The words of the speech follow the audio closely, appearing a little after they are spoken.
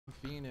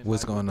fiending.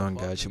 What's Like, what going the on,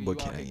 fuck, guys? Your nigga? boy You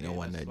out Ken, here you know, getting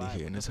one us night slapped.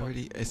 here, What and the it's fuck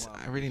already, you it's, doing, I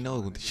my already nigga? know,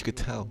 Like, you what could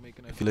the fuck, tell. you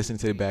making us If you do listen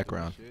to the things and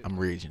background, shit? I'm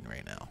raging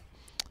right now.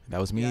 That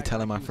was He me acting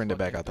telling like my he was friend to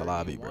back fucking out the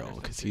lobby, 31 or bro, some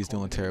because shit, he's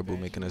doing calling niggas terrible,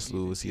 banshee making us weed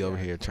and lose. He over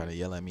D-ass here trying to niggas.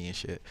 yell at me and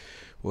shit.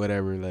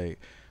 Whatever, like,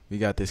 we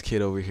got this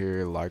kid over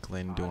here,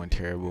 Larkland, doing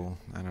terrible.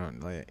 I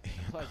don't, like,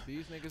 Plus,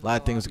 these niggas a in lot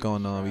the of things lobby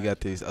going just on. We trash,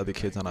 got my these other nigga.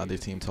 kids Like, on the they other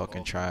just team be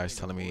talking talking. These trash, niggas'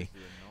 telling me voices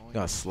he's annoying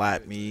gonna and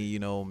slap shit. me, you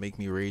know, make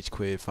me rage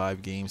quit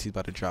 5 games. He's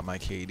about to drop my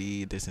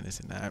KD, this and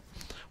this and that.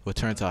 What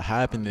turns out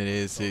happening I'm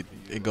is it,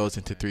 stalking you, it bro, goes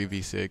into man.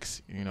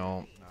 3v6, you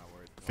know, It's not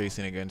worth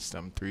facing talking. against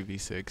them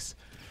 3v6,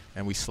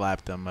 and we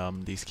slapped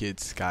them. These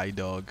kids,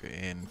 Skydog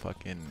and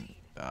fucking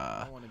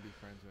I don't want to be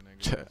friends with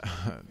niggas that's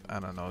I fucking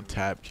don't know, serious.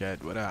 Tap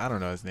Jet, whatever. I don't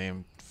know his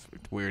name.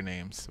 Weird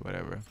names,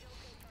 whatever.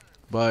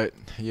 But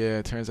yeah,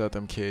 it turns out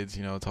them kids,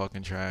 you know,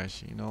 talking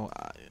trash. You know,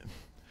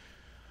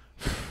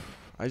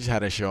 I just had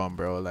to show them,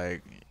 bro.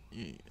 Like,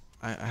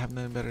 I have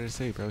nothing better to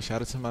say, bro.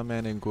 Shout out to my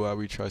man in Gua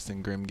We Trust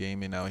and Grim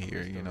Gaming out here.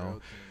 It's the You know, real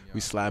team, we y'all.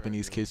 You slapping already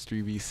these know. kids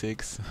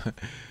 3v6.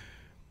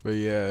 But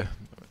yeah,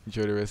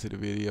 enjoy the rest of the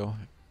video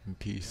and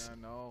peace. Yeah,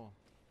 I know.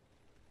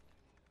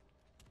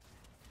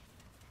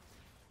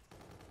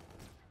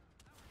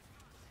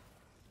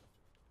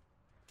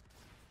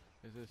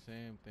 It's the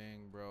same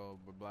thing, bro.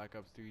 But Black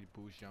Ops 3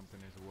 boost jumping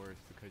is worse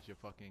because your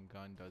fucking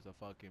gun does a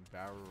fucking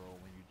barrel roll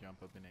when you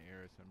jump up in the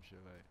air or some shit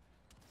like.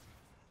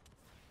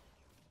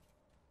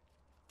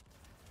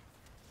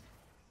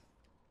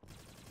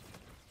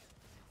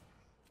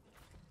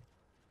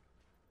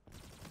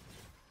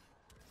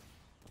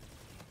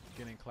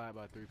 Getting clapped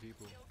by 3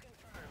 people. Kill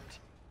confirmed.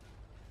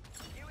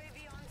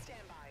 UAV on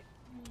standby.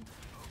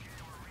 Okay,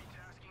 we're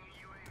retasking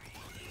a UAV.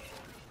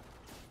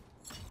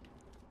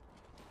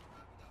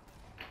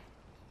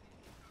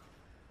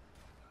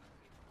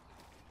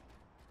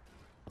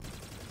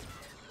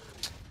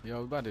 Yo,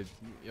 we about to,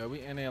 yo,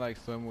 we in there like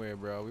somewhere,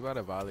 bro. We about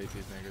to violate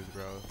these niggas,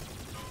 bro.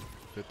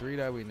 The 3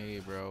 that we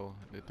need, bro.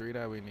 The 3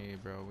 that we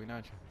need, bro. We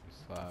not trying to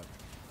slap.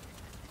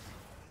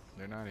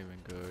 They're not even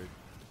good.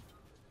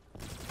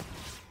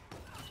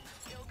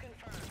 Kill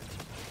confirmed.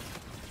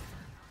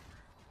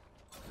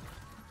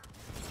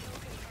 Kill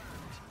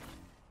confirmed.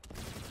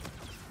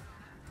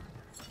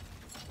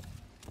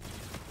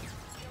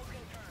 Kill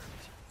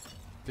confirmed.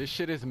 This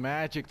shit is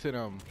magic to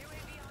them. UAV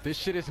on This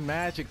shit is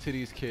magic to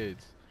these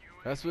kids.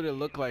 That's what it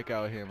look like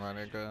out here, my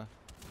nigga.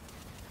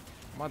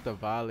 I'm about to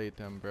violate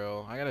them,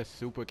 bro. I got a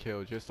super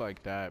kill just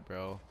like that,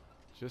 bro.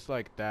 Just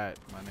like that,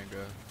 my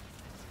nigga.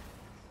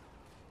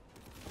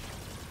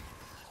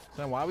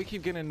 Son, why we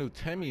keep getting new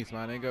Timmys,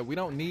 my nigga? We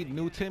don't need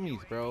new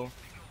Timmys, bro.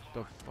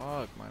 The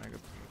fuck, my nigga?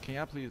 Can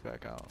y'all please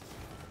back out?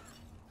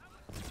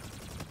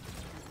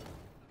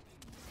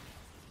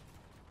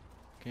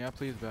 Can y'all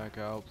please back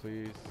out,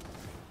 please?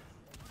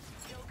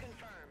 kill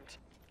confirmed.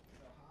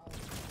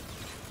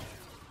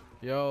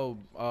 Yo,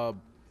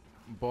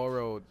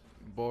 borrowed.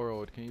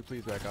 Can you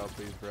please back out,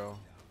 please, bro?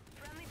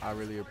 Friendly I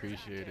really force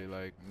appreciate it. active.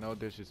 Like, no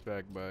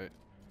disrespect, but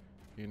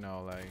you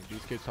know, like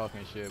these kids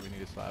talking shit. We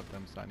need to slap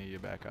them, so I need you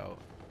back out.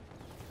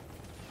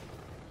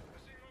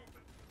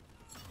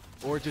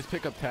 Or just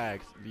pick up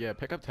tags. Yeah,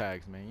 pick up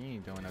tags, man. You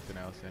ain't doing nothing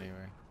else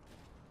anyway.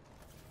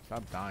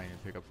 Stop dying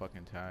and pick up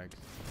fucking tags.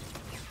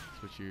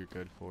 That's what you're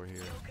good for here.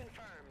 Kill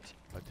confirmed.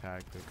 A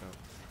tag pickup.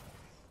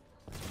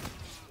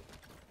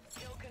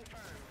 Kill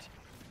confirmed.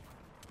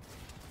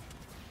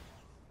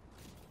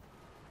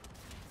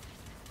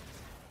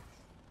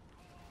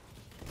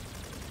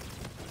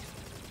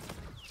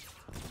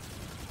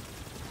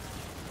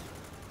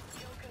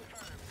 Kill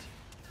confirmed.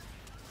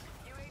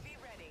 UAV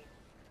ready.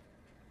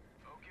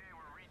 Okay,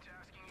 we're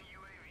retasking a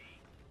UAV.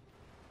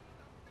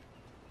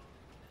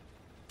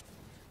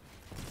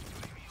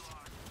 UAV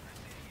locked. I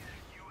say again,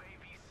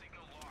 UAV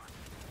signal locked.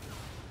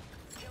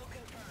 Kill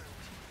confirmed.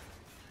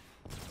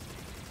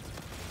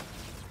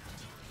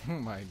 Oh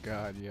my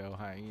god, yo,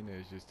 Hyena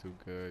is just too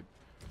good.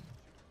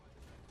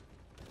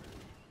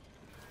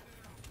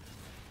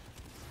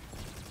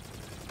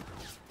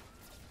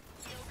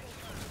 Kill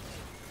confirmed.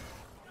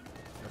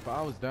 If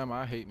I was them,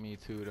 I hate me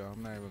too, though.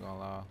 I'm not even gonna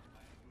lie.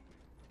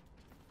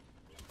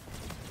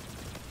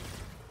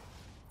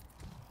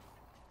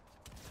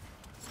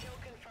 Kill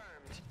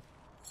confirmed.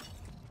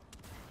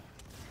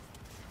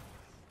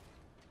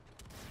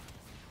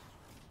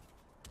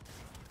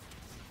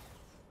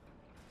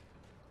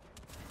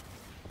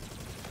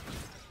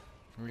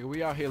 I mean,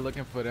 we out here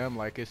looking for them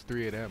like it's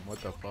 3 of them.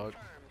 What the Kill fuck?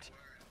 confirmed.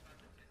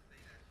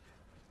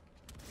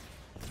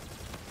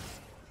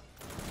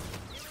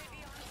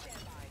 UAV on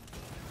standby.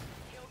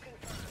 Kill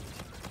confirmed.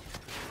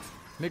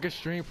 Nigga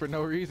stream for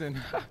no reason.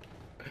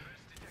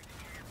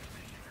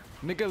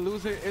 Nigga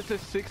losing. It's a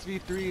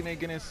 6v3 and they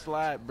getting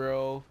slapped,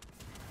 bro.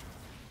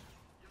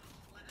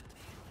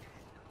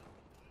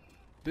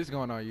 This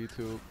going on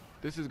YouTube.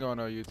 This is going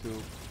on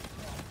YouTube.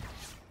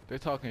 They're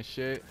talking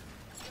shit.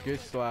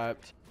 Get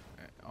slapped.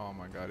 Oh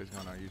my god, it's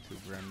going on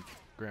YouTube, Grim.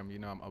 Grim, you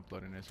know I'm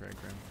uploading this, right,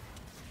 Grim?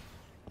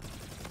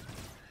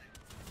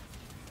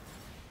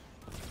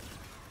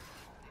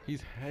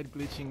 He's head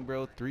glitching,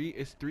 bro.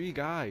 It's three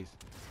guys.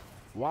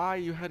 Why are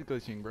you head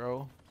glitching,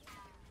 bro?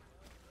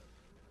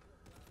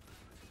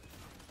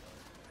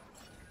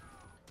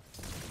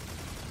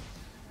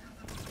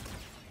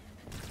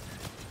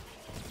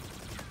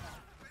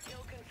 Kill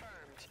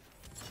confirmed.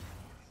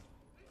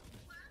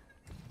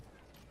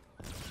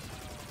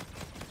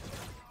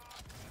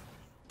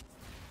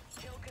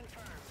 Kill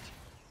confirmed.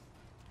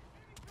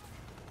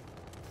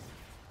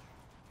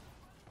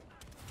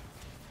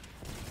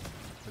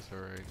 That's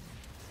alright.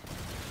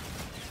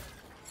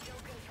 Kill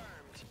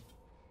confirmed.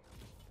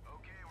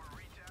 Okay, we're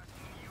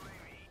retasking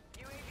UAV.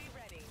 UAV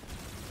ready.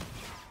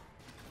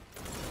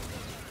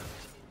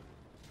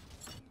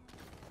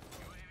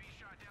 UAV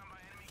shot down by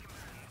enemy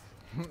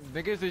combatants.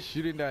 Niggas is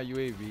shooting down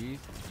UAVs.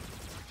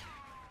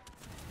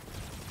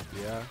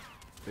 Yeah,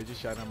 they just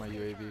shot down my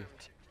UAV. Confirmed.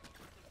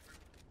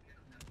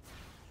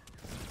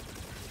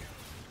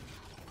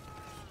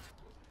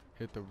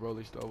 Hit the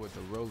roller store with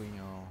the rolling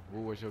on.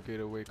 What was your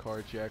getaway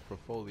carjack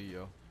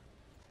portfolio?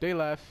 They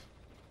left.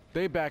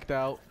 They backed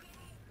out.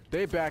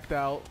 They backed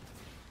out.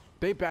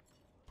 They backed.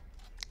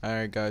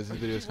 Alright guys, this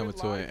video is She coming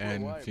went to an live for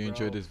end. what, If you bro?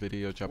 enjoyed this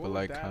video, drop a What was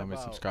like, that comment,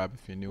 about? subscribe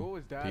if you're new. What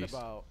was that Peace.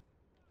 about?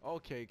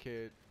 Okay,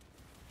 kid.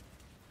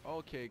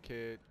 Okay,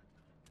 kid.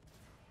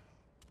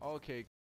 Okay,